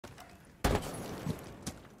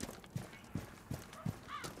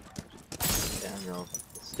I know.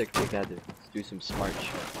 Let's stick together. Let's do some smart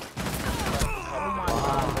shit. Oh my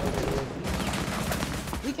god.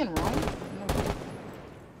 We can run? No.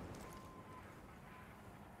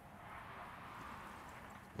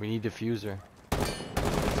 We need diffuser.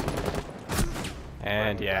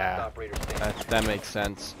 And yeah, that makes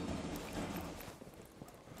sense.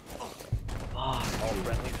 Fuck,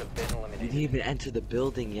 we didn't even enter the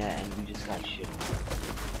building yet, and we just got shit.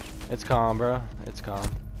 It's calm, bro. It's calm.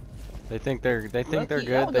 They think they're good. They think they're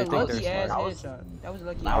smart. That was a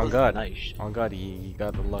lucky On ass. God. Nice. On God, he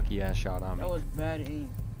got the lucky ass shot on me. That was bad aim.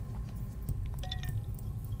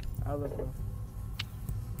 I look bro.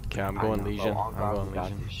 Okay, I'm going Legion. On I'm God, going we got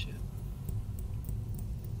Legion. this shit.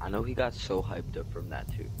 I know he got so hyped up from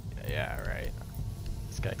that too. Yeah, right.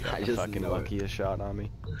 This guy got I the just fucking knew it. luckiest shot on me.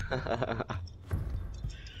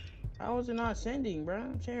 How was it not sending, bro?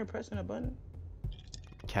 I'm saying pressing a button.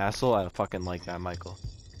 Castle, I fucking like that, Michael.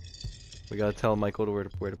 We gotta tell Michael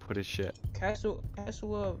where to put his shit. Castle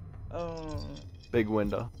up, Big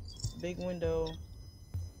window. big window.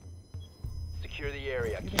 Secure the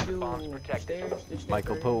area. You Keep can the do bombs protected. stairs. This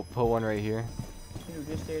Michael, put one right here. You can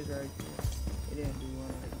do this stairs right here. It didn't do one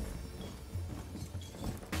right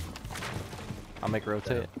I'll make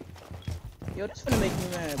rotate. here. Yo, that's gonna make me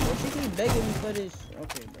mad, bro. She keep begging me for this.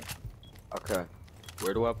 Okay, bro. Okay.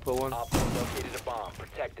 Where do I put one? Op 4 located a bomb.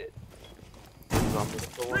 Protect it. Where do you want me to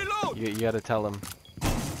put one? Reload! You gotta tell him.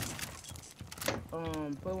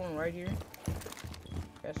 Put one right here.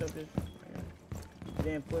 Pass up this.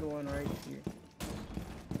 Then put one right here.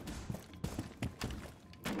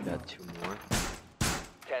 We got 2 more.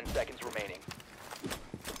 10 seconds remaining.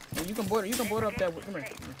 Well, you can board up that. Come here.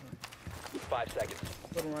 5 seconds.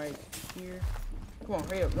 Put them right here. Come on,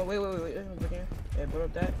 hurry up. No, wait. Yeah, board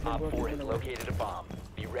up that. Then Op board up 4 this has window. located a bomb.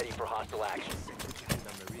 Be ready for hostile action.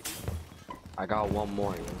 I got one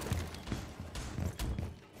more.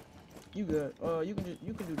 You good? You can do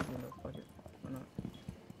this window. Fuck it. Why not?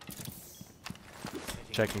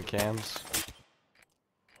 Checking cams.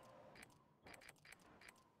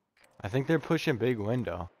 I think they're pushing big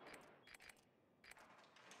window.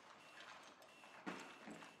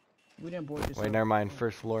 We didn't board this. Wait, up. never mind.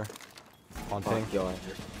 First floor. On ping. Fuck, yo,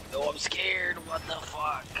 no, I'm scared. What the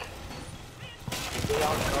fuck? Stay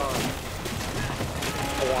on guard.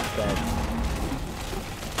 I want that.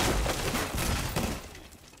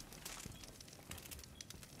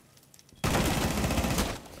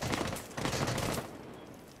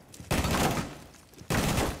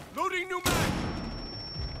 Loading new mag!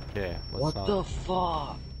 Okay, let's What not. the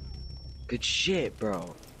fuck? Good shit,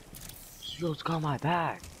 bro. Hero's got my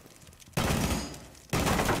back. And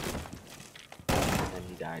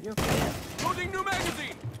he died. You're Loading new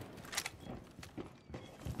magazine!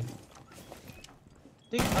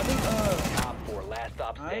 I think Op 4, last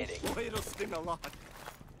stop Nice. standing. Way to sting a lot.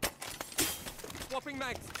 Swapping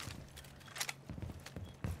mags.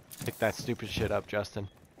 Pick that stupid shit up, Justin.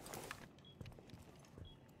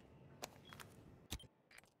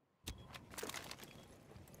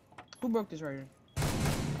 who broke this right here?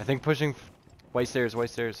 I think pushing white stairs, white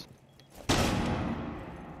stairs.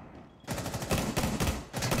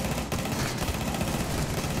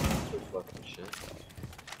 Fucking shit.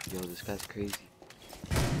 Yo, this guy's crazy.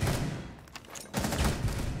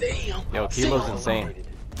 Damn! Yo, Kilo's insane.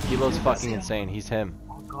 Kilo's fucking insane. He's him.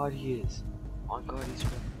 On God, he is. On God, he's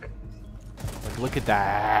fucking Like, look at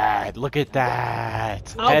that. Look at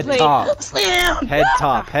that. I'll Head play. top. Slam! Head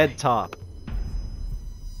top. Head top.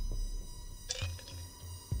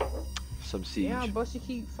 some siege. Yeah, but she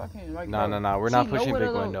keep fucking like. No, bro, no, no. We're she not know pushing where big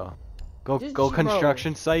to go. window. Go Just- go bro.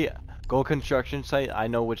 construction site. Go construction site. I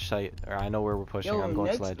know which site, or I know where we're pushing. Yo, I'm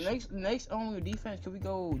going sledge. next on your defense, can we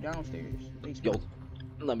go downstairs? Yo,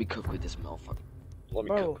 let me cook with this motherfucker. Let me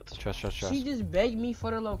Bro, cook with this. Trust. She just begged me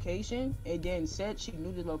for the location and then said she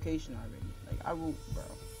knew the location already. Like I will, bro.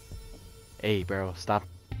 Hey, bro, stop.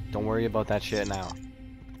 Don't worry about that shit now.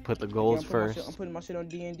 Put the goals I'm first. putting my shit on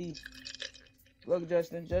D&D. Look,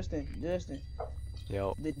 Justin.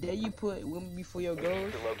 Yo, The day you put women before your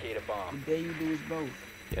goals, To locate a the bomb. day you lose both.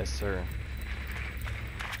 yes, sir.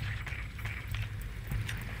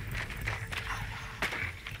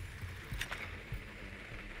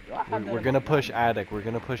 Yo, I have that We're in gonna my push mind. attic. We're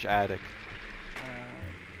gonna push attic.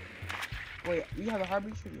 Wait, you have a hard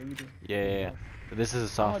breach? Yeah, we do. Yeah. This is a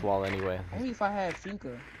soft wall anyway. Only if I have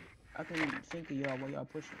Finka. I can Finka y'all while y'all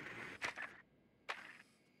pushing.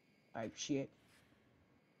 Type shit.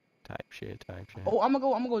 Type shit. Oh, I'm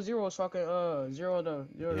gonna go zero so I can zero the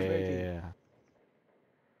barricade. Yeah.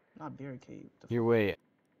 Not barricade. Here, wait.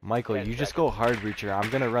 Michael, 10 you just go hard breacher. I'm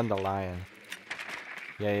gonna run the lion.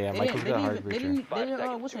 Yeah, Michael's got hard They breacher.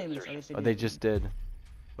 didn't, what's the name of this? Oh, they just did.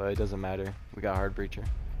 But it doesn't matter. We got hard breacher.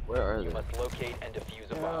 Where are You they? must locate and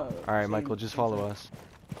defuse a bomb. Alright, Michael, just follow us.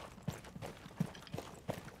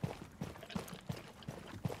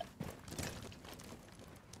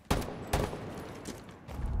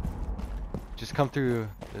 Just come through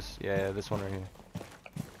this, yeah, this one right here.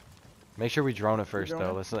 Make sure we drone it first,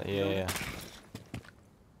 though. Let's let, yeah.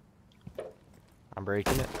 I'm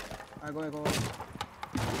breaking it. Alright, go ahead.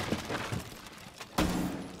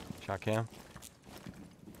 Shot cam.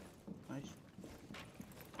 Nice.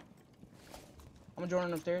 I'm gonna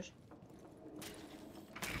join upstairs.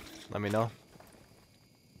 Let me know.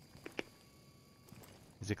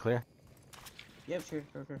 Is it clear? Yep, sure.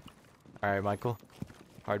 Alright, Michael.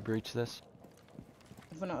 Hard breach this.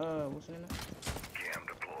 I'm finna, what's the name? Cam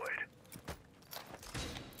deployed.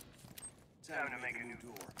 Time to make a new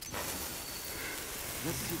door.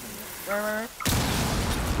 Let's see them. Right.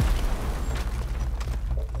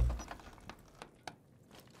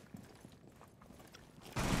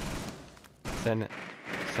 Send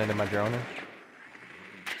my drone in.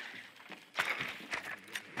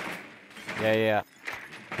 Yeah.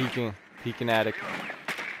 Peeking attic.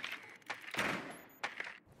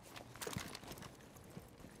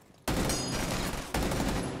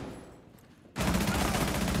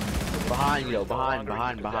 Behind, yo,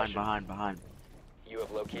 behind. You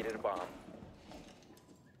have located a bomb.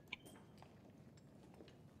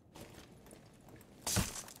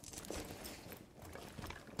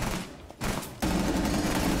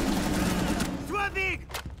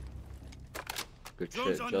 Good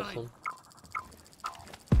shit, Justin.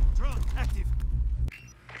 Drone active.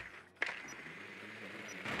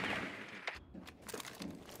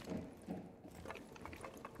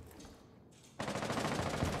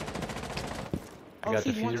 I got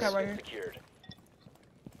the she's one fuse. shot right here. Secured.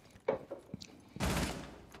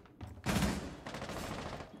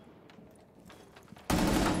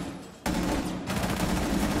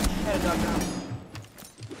 Had a duck down.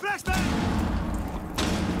 Flashbang!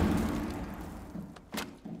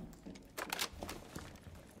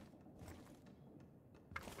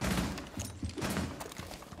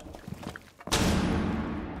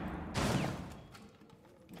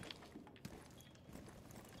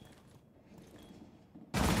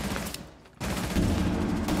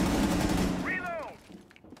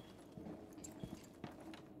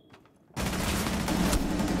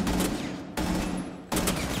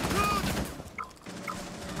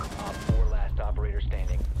 Op 4 last operator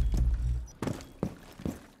standing.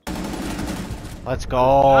 Let's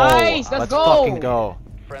go. Nice, let's go. Fucking go.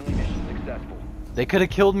 Friendly mission successful. They could have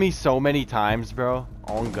killed me so many times, bro.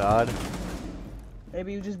 Oh god.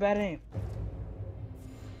 Maybe you just bad aim.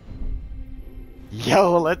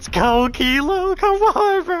 Yo, let's go, Kilo. Come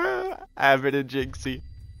on, bro. Avid and Jinxie.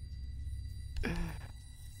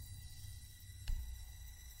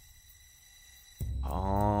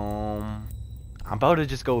 I'm about to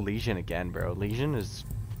just go Legion again, bro. Legion is,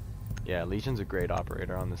 yeah, Legion's a great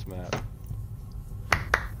operator on this map.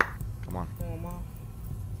 Come on. Come on, Mom.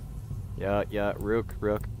 Yeah, Rook.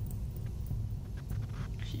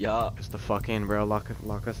 Yeah, Just the fuck in, bro. Lock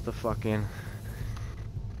us the fuck in.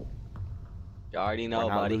 you already know, We're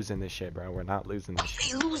not buddy. losing this shit, bro. We're not losing this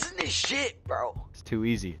shit. We losing this shit, bro. It's too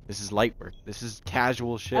easy. This is light work. This is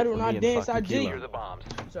casual shit. I do for not me and dance, fucking I Kilo. jig. Secure the bombs.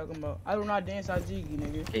 What you talking about? I do not dance, I jiggy,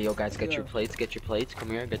 nigga. Hey, yo, guys, get Yeah. your plates. Come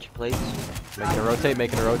here, get your plates. Making a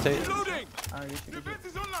rotate. Reloading! Alright, this shit. Defense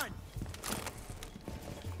is online!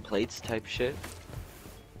 Plates type shit.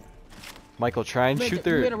 Michael, try and You shoot made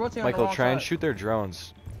their. a rotate on the Michael, wrong try and side. shoot their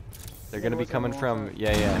drones. They're You made gonna a be rotate on the coming wrong from.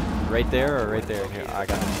 side. Yeah. Right there or right there. Here, I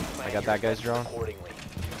got that guy's drone. Accordingly.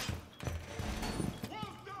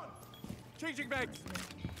 Changing bags.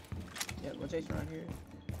 Yeah, rotation right here.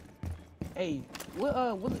 Hey,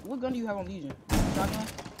 what gun do you have on Legion? Shotgun?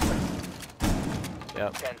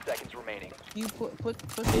 Yep. 10 seconds remaining. You put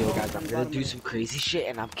Hey, yo, the guys, I'm on the gonna bottom do of it. some crazy shit,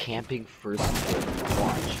 and I'm camping first.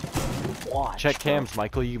 Watch. Check bro. cams,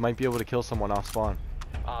 Michael. You might be able to kill someone off spawn.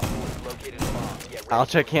 Op 4 has located a bomb. Get ready I'll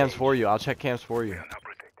to check cams engage. for you.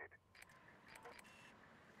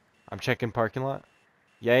 I'm checking parking lot.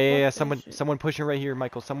 Yeah. Fuck that shit. Someone pushing right here,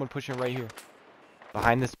 Michael. Someone pushing right here.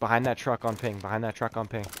 Behind that truck on ping.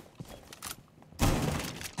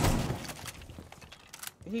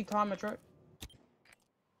 Did he calm the truck?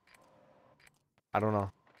 I don't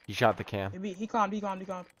know. He shot the cam. He calmed.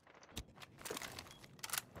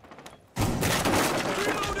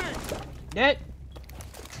 Reloading! Dead.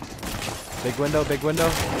 Big window.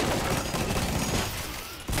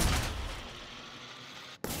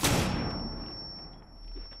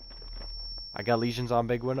 I got lesions on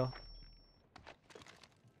big window.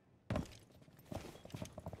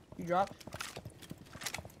 You dropped.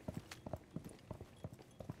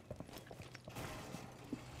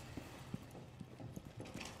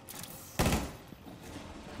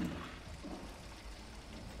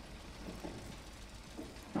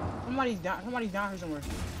 Somebody's down. Somebody's down here somewhere.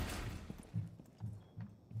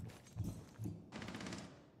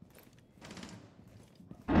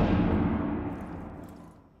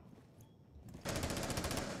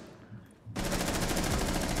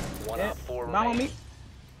 One Yeah. op 4 Mount on me. remaining.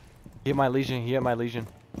 He hit my Legion. He hit my Legion.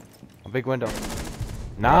 A big window.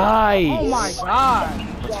 Nice. Oh my god.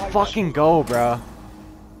 Let's fucking go, bro.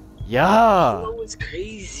 Yeah. That was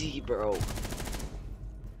crazy, bro.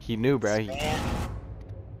 He knew, bro.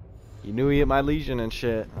 He knew he hit my Legion and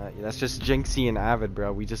shit. That's just Jinxie and Avid,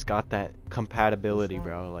 bro. We just got that compatibility,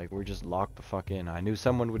 bro. Like, we're just locked the fuck in. I knew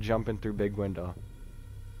someone would jump in through big window.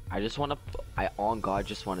 I just want to, on God,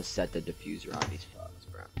 just want to set the diffuser on these fucks,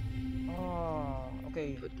 bro. Oh,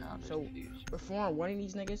 okay. Put down the So diffuser. we're 4-1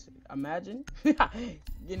 these niggas. Imagine getting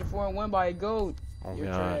 4-1 by a goat. Oh You're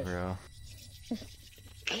god, trash. bro.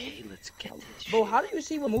 Okay, let's get this Bro, shit. how do you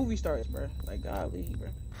see when movie starts, bro? Like, golly, bro.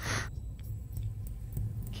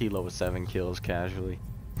 Kilo with 7 kills casually.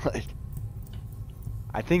 Like,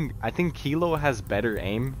 I think Kilo has better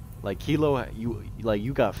aim. Like Kilo,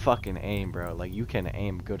 you got fucking aim, bro. Like you can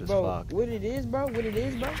aim good as Bro, fuck. what it is, bro? What it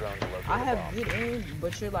is, bro? Drone to locate I the have bomb. good aim,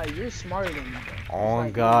 but you're smarter than me, bro. It's Oh like,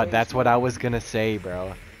 you're god, way that's what I smarter. was gonna say,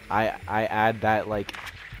 bro. I add that like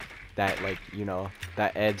you know,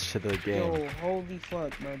 that edge to the game. Yo, holy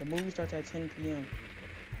fuck, bro. The movie starts at 10 p.m.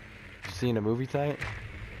 You seen a movie tonight?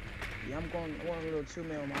 Yeah, I want a little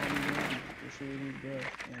 2-mil Miami movie. This shit really good.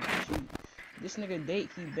 And this nigga date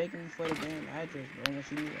keep begging me for the damn address, bro.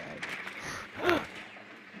 Unless you need the address.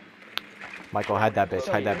 Michael, hide that bitch,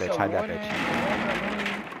 hide that bitch, hide that bitch.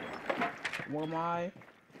 What am I?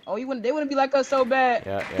 Oh, they wouldn't be like us so bad.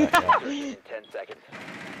 Yeah, yeah, yeah. 10 seconds.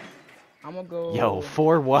 I'm gonna go. Yo,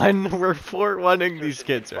 4-1? We're 4-1ing these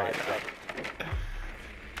kids right 5 now. seconds.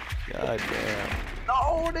 God damn.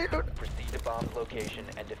 No, dude. Proceed to bomb's location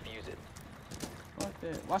and defuse it. Fuck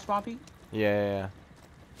that. Watch Pompey. Yeah.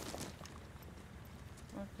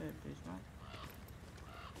 Fuck that bitch, man.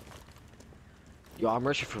 Yo, I'm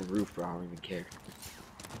rushing from roof, bro. I don't even care.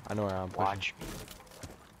 I know where I'm pushing. Watch me.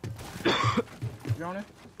 Drone it.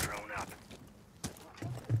 Drone up.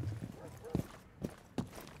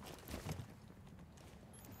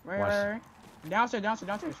 Right. Downstairs.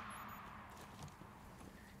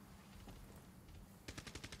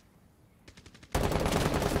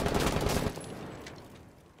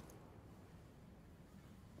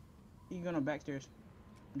 He going backstairs.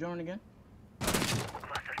 Drone again.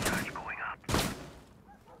 Cluster charge going up.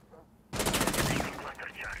 Cluster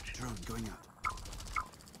charge. Drone going up.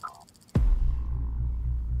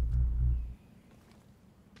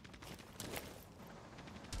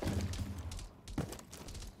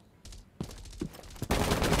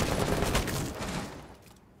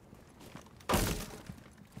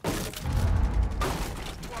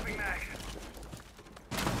 Swapping mag.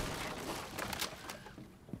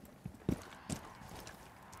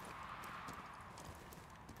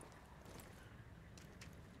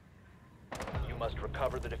 You must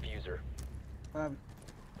recover the diffuser. Down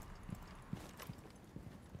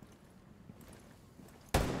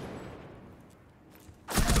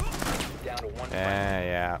to 1 friendly.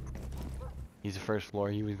 Yeah. He's the first floor.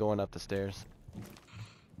 He was going up the stairs.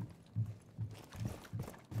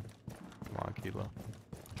 Come on, Kilo.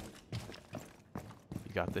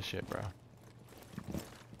 You got this shit, bro.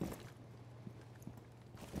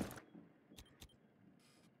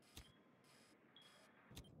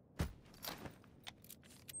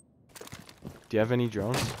 Do you have any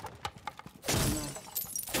drones? No.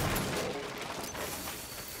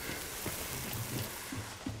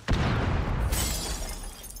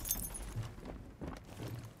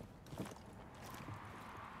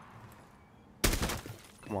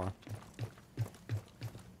 Come on.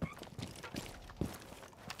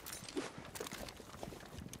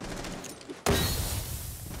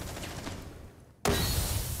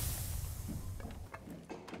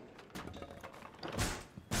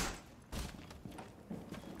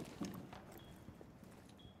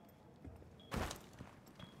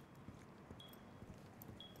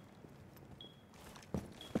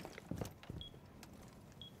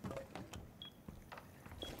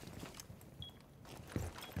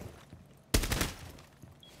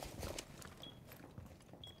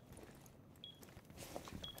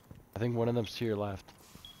 I think one of them's to your left.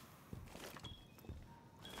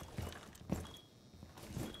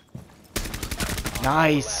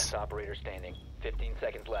 Nice. Last operator standing. 15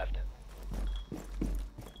 seconds left.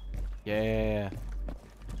 Yeah.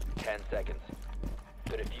 10 seconds.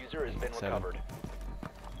 The diffuser has been 7. recovered.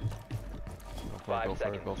 Go for 5 it, go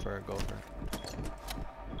for it, go for it, go for it.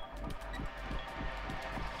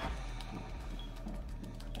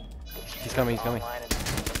 He's coming, he's coming. Online and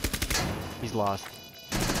He's lost.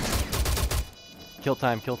 Kill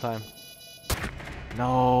time, kill time. No.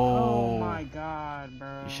 Oh my god,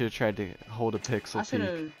 bro. You should have tried to hold a I pixel should peek.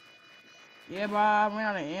 have. Yeah, bro, I ran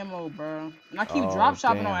out of ammo, bro. And I keep Oh, drop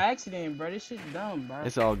shopping damn. on accident, bro. This shit's dumb, bro.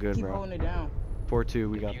 It's all good, Keep bro. holding it down. 4-2,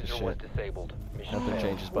 we got the diffuser was shit. disabled. Mission Nothing failed.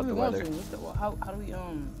 changes What but we the going weather. to? What's the, how do we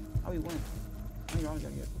win? I mean, I gotta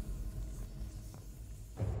get.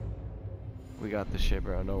 We got the shit,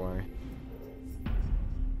 bro. Don't worry.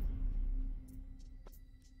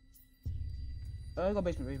 Go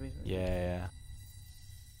basement. Yeah.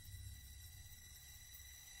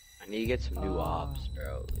 I need to get some new Uh, ops,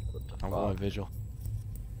 bro. Like, what the I'm fuck? going Vigil.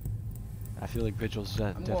 I feel like Vigil's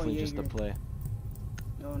definitely just the Jaeger. play.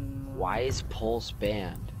 No. Why is Pulse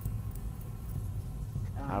banned?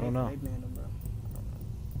 I don't know. They banned him, bro.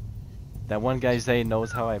 That one guy Zay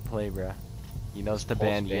knows how I play, bro. He knows to Pulse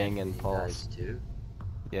ban banned Yang for and you Pulse. guys too?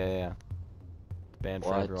 Yeah. Banned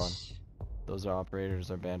for What? everyone. Those are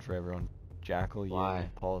operators are banned for everyone. Jackal, Why? Yang,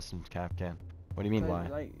 Pulse, and Capcan. What do you mean why?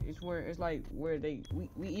 Like it's like where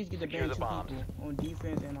we each get to Secure ban the two bombs. people on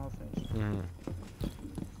defense and offense.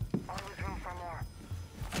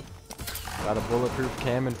 Got a bulletproof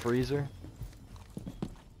cam and freezer.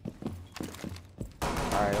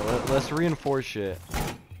 Alright, let's reinforce shit.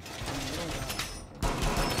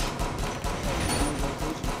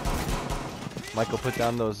 Michael, put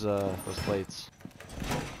down those plates.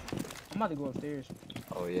 I'm about to go upstairs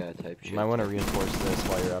Oh yeah, type shit. You might want to reinforce this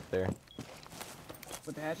while you're up there.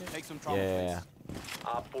 with the hatches. Take some trouble. Yeah.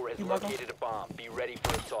 Op 4 has You welcome. located a bomb. Be ready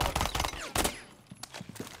for assault.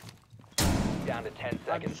 Down to 10 I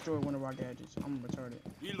seconds. destroyed one of our gadgets. I'm retarded.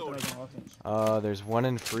 Reloading. Thought I was on offense. There's one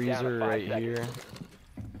in freezer 5 right seconds.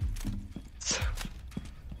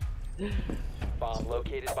 here. Bomb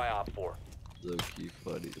located by Op 4. Low key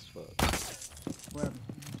funny as fuck. Whatever.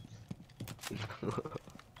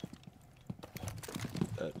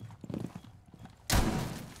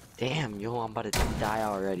 Damn, yo, I'm about to die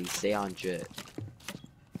already. Stay on jet.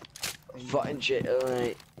 There you Fucking go. jet,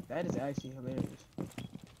 alright. That is actually hilarious.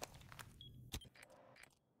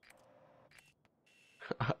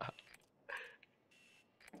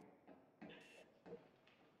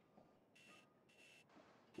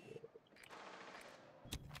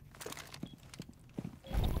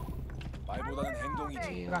 말보다는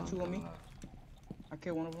행동이지. I got two on me. I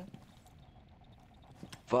killed one of them.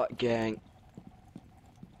 Fuck gang.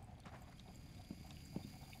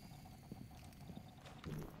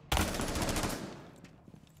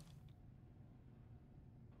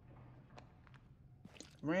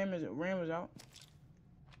 Ram is out.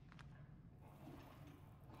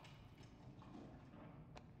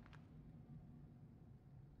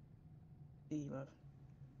 He left.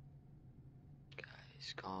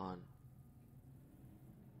 He's gone.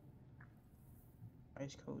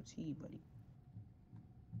 Ice cold tea, buddy.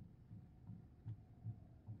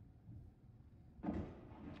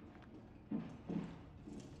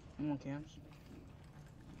 I'm on cams.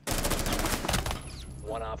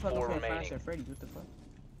 One I Op feel like 4 I'm finna flash remaining. at Freddy. What the fuck?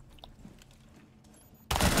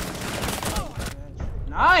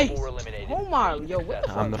 Nice! 4 eliminated. Oh my, Mission yo, what the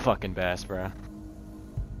successful. fuck? I'm the fucking best, bro.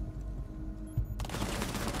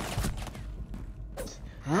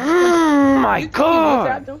 My You think he god!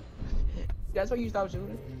 one-tapped him? That's why you stopped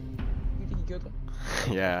shooting? You think he killed him?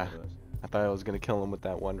 Yeah. I thought I was gonna kill him with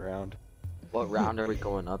that one round. What round are we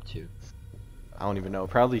going up to? I don't even know.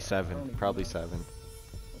 Probably Only 7. Probably one. 7.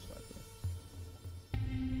 Most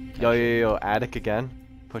likely. Yo. Attic again.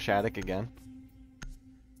 Push attic again.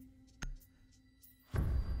 Okay.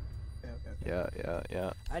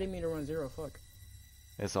 Yeah. I didn't mean to run zero, fuck.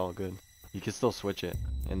 It's all good. You can still switch it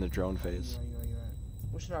in the drone phase. You're right.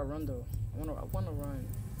 What should I run though? I wanna run.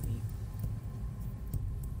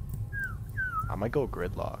 I might go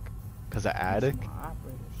gridlock. Cause the attic? My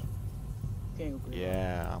operators. Can't go green.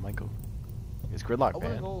 Yeah, I might go. Is gridlock I wanna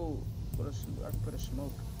banned? go put I can put a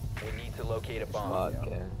smoke. We need to locate a bomb. Fuck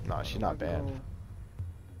yeah. Nah, she's not I can banned. go-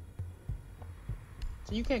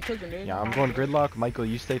 So you can't cook them, dude. Yeah, I'm going gridlock. Michael,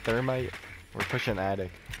 you stay thermite. We're pushing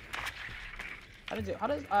attic. How does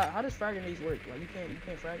fragging these work? Like you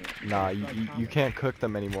can't frag it? Nah, Like, you comment. can't cook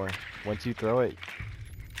them anymore. Once you throw it,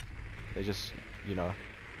 they just,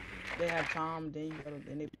 They have time, then you gotta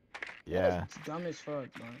they yeah. It's dumb as fuck,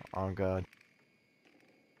 man. On God.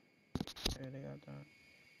 Yeah, they got that.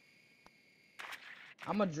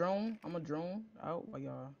 I'm a drone out. Like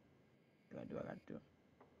y'all, I gotta do.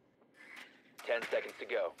 10 seconds to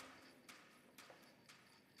go.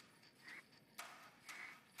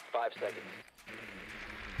 5 seconds.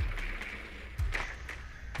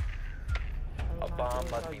 A bomb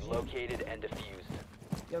must be located and defused.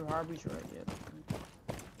 You have Harvey's right, yeah.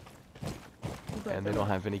 And they don't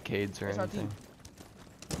have any Cades or SRT. anything.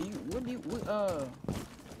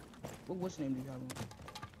 What's the name do you have?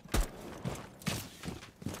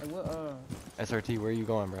 Like what, SRT, where are you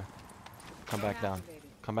going, bro? Come back down.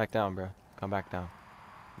 Come back down, bro. Come back down.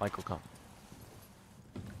 Michael, come.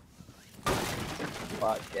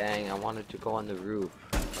 Fuck, gang, I wanted to go on the roof.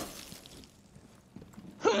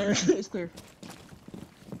 it's clear.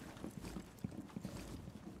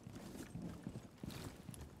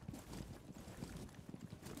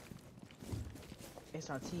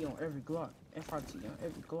 SRT on every Glock. FRT on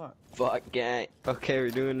every Glock. Fuck, gang. Okay, we're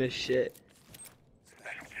doing this shit.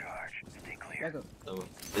 Special charge. Stay clear. Back up. So,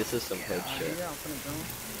 this is some hood shit. Yeah, I'm finna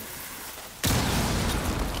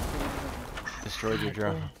Destroyed your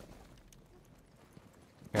drone.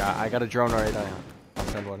 Yeah, I got a drone right now. I'll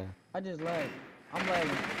send one in. I just lagged. I'm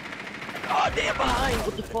lagging. Oh, damn, behind!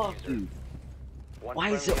 What the fuck, dude? One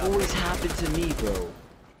Why does it friendly always operator happen to me, bro?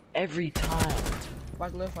 Every time.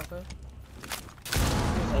 Back left, back left.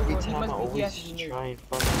 Every He time I must be always gassing you. try and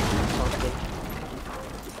fucking do something,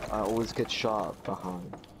 I always get shot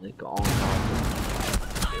behind. Like, on top.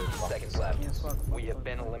 30 seconds left. Yeah, fuck. We have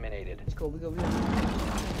been eliminated. Let's go, we go.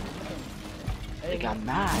 Hey, Like, I'm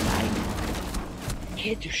mad. I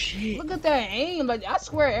can't do shit. look at that aim. Like, I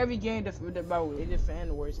swear every game, bro, they defend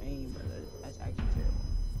the worst aim, bro. That's actually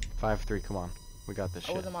terrible. 5-3, come on. We got this I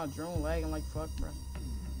shit. was in my drone lagging like fuck, bro.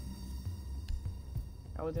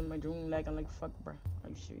 I was in my drone lagging like fuck, bro. Are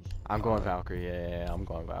you serious? I'm going Valkyrie. Yeah, I'm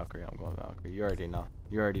going Valkyrie. I'm going Valkyrie. You already know.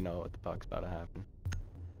 You already know what the fuck's about to happen.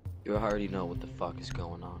 You already know what the fuck is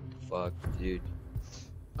going on. Fuck, dude.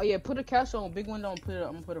 Oh yeah, put a castle on big window and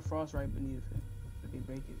I'm gonna put a frost right beneath it. If they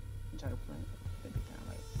break it, and try to plant it. They kind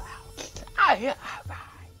of like, wow.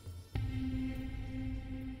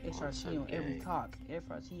 SRT on every gang. cock.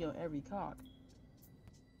 FRT on every cock.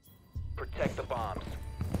 Protect the bombs.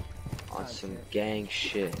 On God, some shit. gang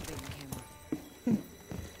shit.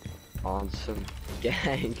 On some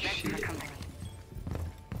gang shit.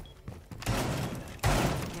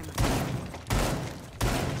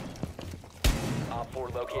 Op 4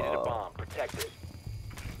 located a bomb. Protect it.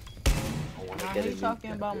 I wanna Nah, get a he new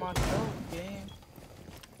talking about pepper. myself, gang.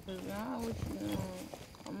 Cause now what you know,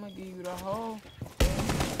 I'm gonna give you the whole.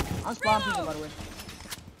 I'm spawning people, by the way.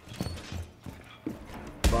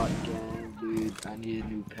 Fuck, gang, dude. I need a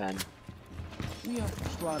new pen. We on some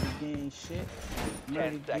slaughter gang shit. 10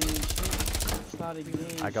 Murder gang seconds. shit. Slaughter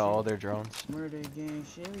gang I got all their drones. Murder gang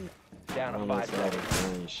shit. Down to I 5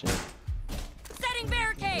 seconds. Setting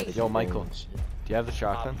barricade. Yo, Michael. Do you have the Op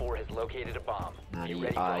shotgun? 4 has located a bomb. Nah, Be yeah,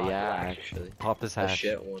 ready for yeah, hostile action. actually. Pop this A hatch.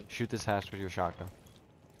 shit one. Shoot this hatch with your shotgun.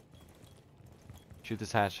 Shoot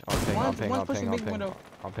this hatch. On ping, on One's- ping, one's on pushing ping, on big ping. window.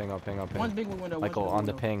 On ping, on ping, on One's ping. big window. Michael, one's on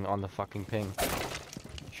the big ping, on the fucking ping.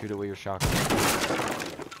 Shoot it with your shotgun.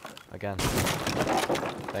 Again.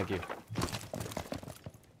 Thank you.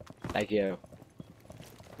 Thank you.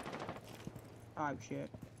 Oh shit.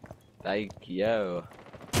 Thank you.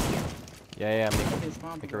 Yeah, yeah, They make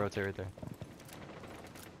spawn a people. rotate right there.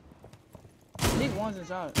 Big ones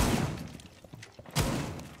inside.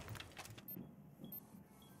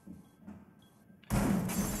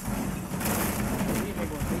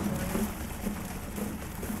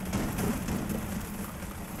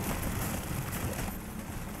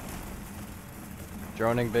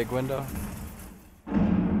 Droning big window.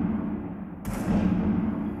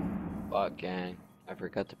 Fuck, gang. I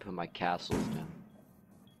forgot to put my castles down.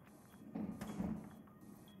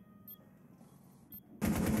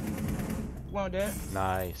 One dead.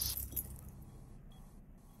 Nice.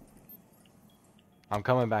 I'm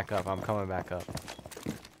coming back up. I'm coming back up.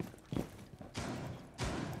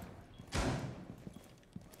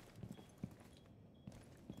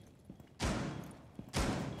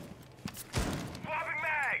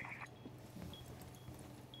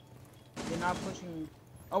 They're not pushing.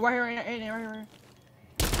 Oh, right here, right here, right here.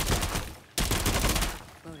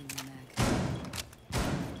 Loading the mag.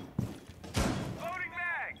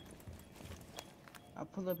 I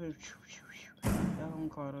pull up and that one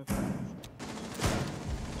caught up.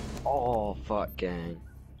 Oh, fuck, gang.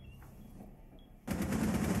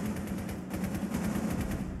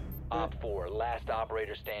 Op 4, last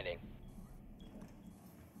operator standing.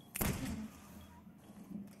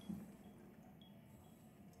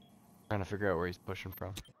 Trying to figure out where he's pushing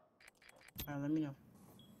from. Alright, let me know.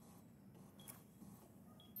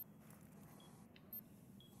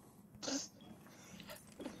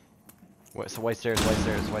 What? So white stairs, white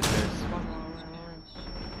stairs, white stairs.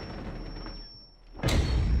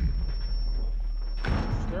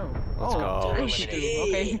 this shit through.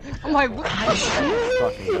 Okay. I'm like, what?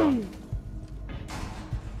 Fucking go.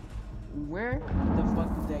 Where the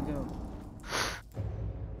fuck did that go?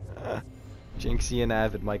 Jinxie and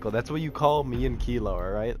Avid, Michael. That's what you call me and Kilo,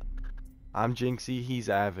 alright? I'm Jinxie, he's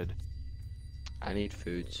Avid. I need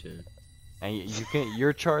food soon. And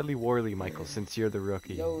you're Charlie Worley, Michael, since you're the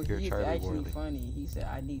rookie. Yo, You're he's Charlie actually Worley. funny. He said,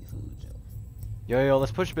 I need food, Joe. Yo,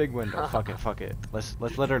 let's push big window. Fuck it. Let's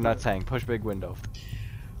let our nuts hang. Push big window.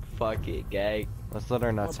 Fuck it, gang. Let's let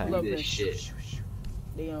our nuts Pull hang. up this and shit.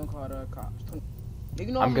 They don't call the cops. You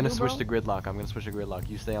know what I'm gonna do, switch bro? to gridlock.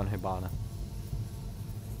 You stay on Hibana.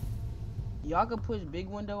 Y'all can push big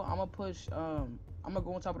window. I'm gonna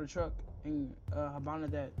go on top of the truck and Habana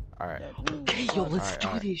that. Alright. That room. Okay, yo, let's do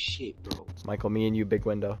alright. this shit, bro. Michael, me and you, big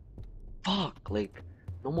window. Fuck, like,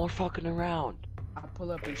 no more fucking around. I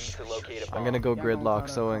pull up We and need to locate a I'm bomb. gonna go Y'all gonna gridlock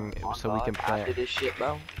call the so we can After plant. this shit,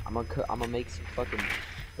 bro, I'm gonna make some fucking.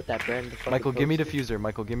 Put that bread in the fucking. Michael, give me toaster. diffuser.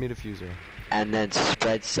 Michael, give me diffuser. And then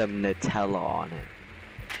spread some Nutella on it.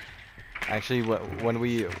 Actually, when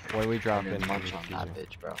we drop And in, then munch on that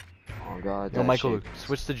bitch, bro. Oh god. Yo, that Michael, shit-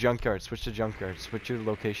 switch to junkyard. Switch your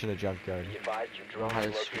location to junkyard. Be advised your drone How to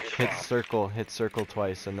has located switch. a bomb. Hit circle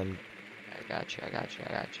twice, and then I got you. yeah.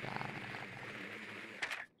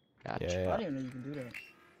 I didn't know you can do that.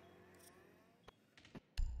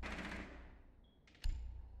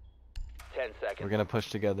 10 seconds. We're gonna push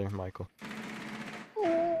together, Michael.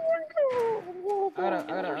 I gotta,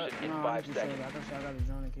 Insertion in no, 5 I seconds. gotta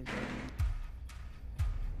join in case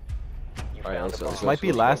You Alright, found let's a go, bomb. let's Might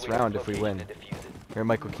be go. last Wait, round if we location win. and defuse it. Here,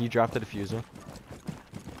 Michael, can you drop the diffuser?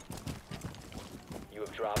 You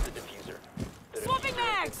have dropped the diffuser. The Swapping diffuser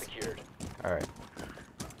has mags! been secured. All right.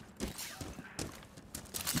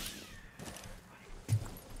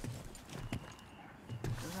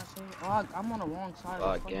 What did I say? Oh, I'm on the wrong side. Fuck,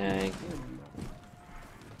 of the fucking gang. building, bro.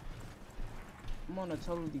 I'm on the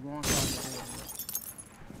totally wrong side of the building,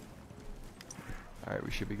 All right,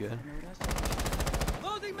 we should be good. bro. You know what that's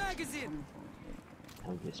Loading magazine. coming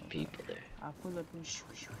from. Oh, there's people there. I pull up and shoo,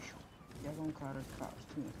 shoo, shoo. Y'all gonna call the cops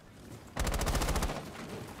too.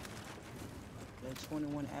 That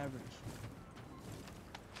 21 average.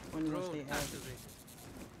 21 state average.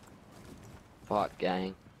 Fuck,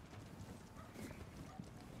 gang.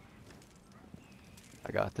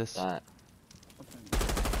 I got this. That.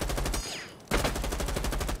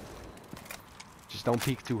 Just don't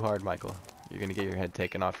peek too hard, Michael. You're gonna get your head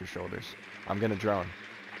taken off your shoulders. I'm gonna drone.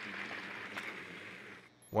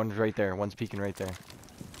 One's right there. One's peeking right there.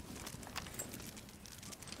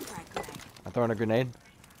 I'm throwing a grenade.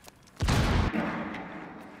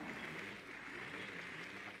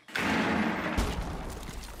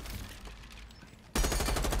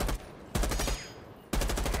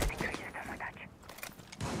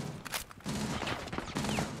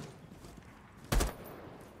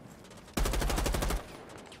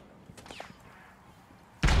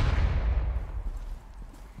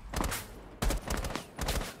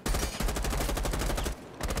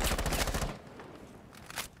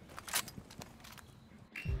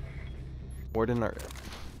 Warden or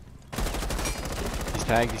he's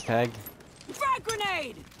tagged. Frag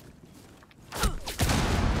grenade.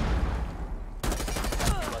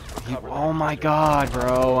 Oh my god,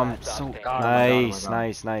 bro. I'm so nice.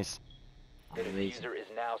 The diffuser is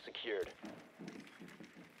now secured.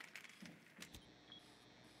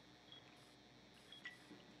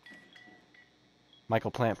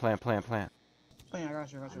 Michael, plant. Oh, yeah, I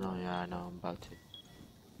got you. No, yeah, I know. I'm about to.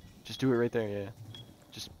 Just do it right there, yeah.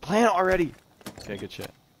 Just plant already. Okay, good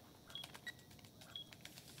shit.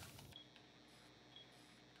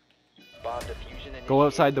 Bomb diffusion Go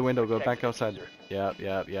outside initiated. the window. Go Protect back outside.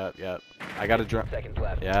 diffuser. Yep. I got a drone. 15 seconds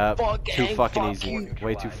left. Yep. Fuck, Too gang, fucking fuck easy. you.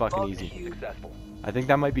 Way too fucking Fuck easy. you. Successful. I think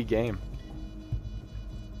that might be game.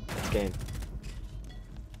 Game.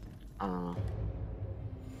 I don't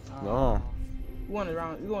know. No.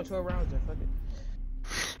 We going 12 rounds there, fuck it.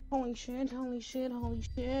 Holy shit.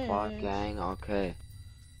 Fuck, gang. Okay.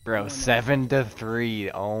 Bro,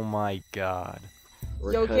 7-3. Oh my god.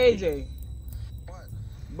 We're Yo, cooking. KJ.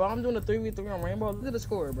 Bro, I'm doing a 3v3 on Rainbow. Look at the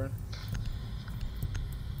score, bro.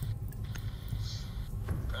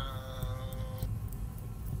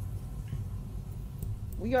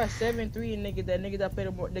 We got 7-3 nigga. That nigga that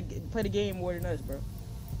play the game more than us, bro.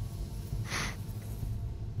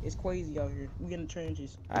 It's crazy out here. We in the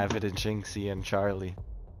trenches. Avid and Jinxie and Charlie.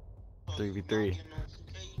 3v3.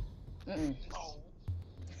 Mm-mm.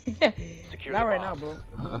 Secure Not the right bomb.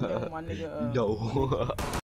 now, bro. Yo, my nigga. No.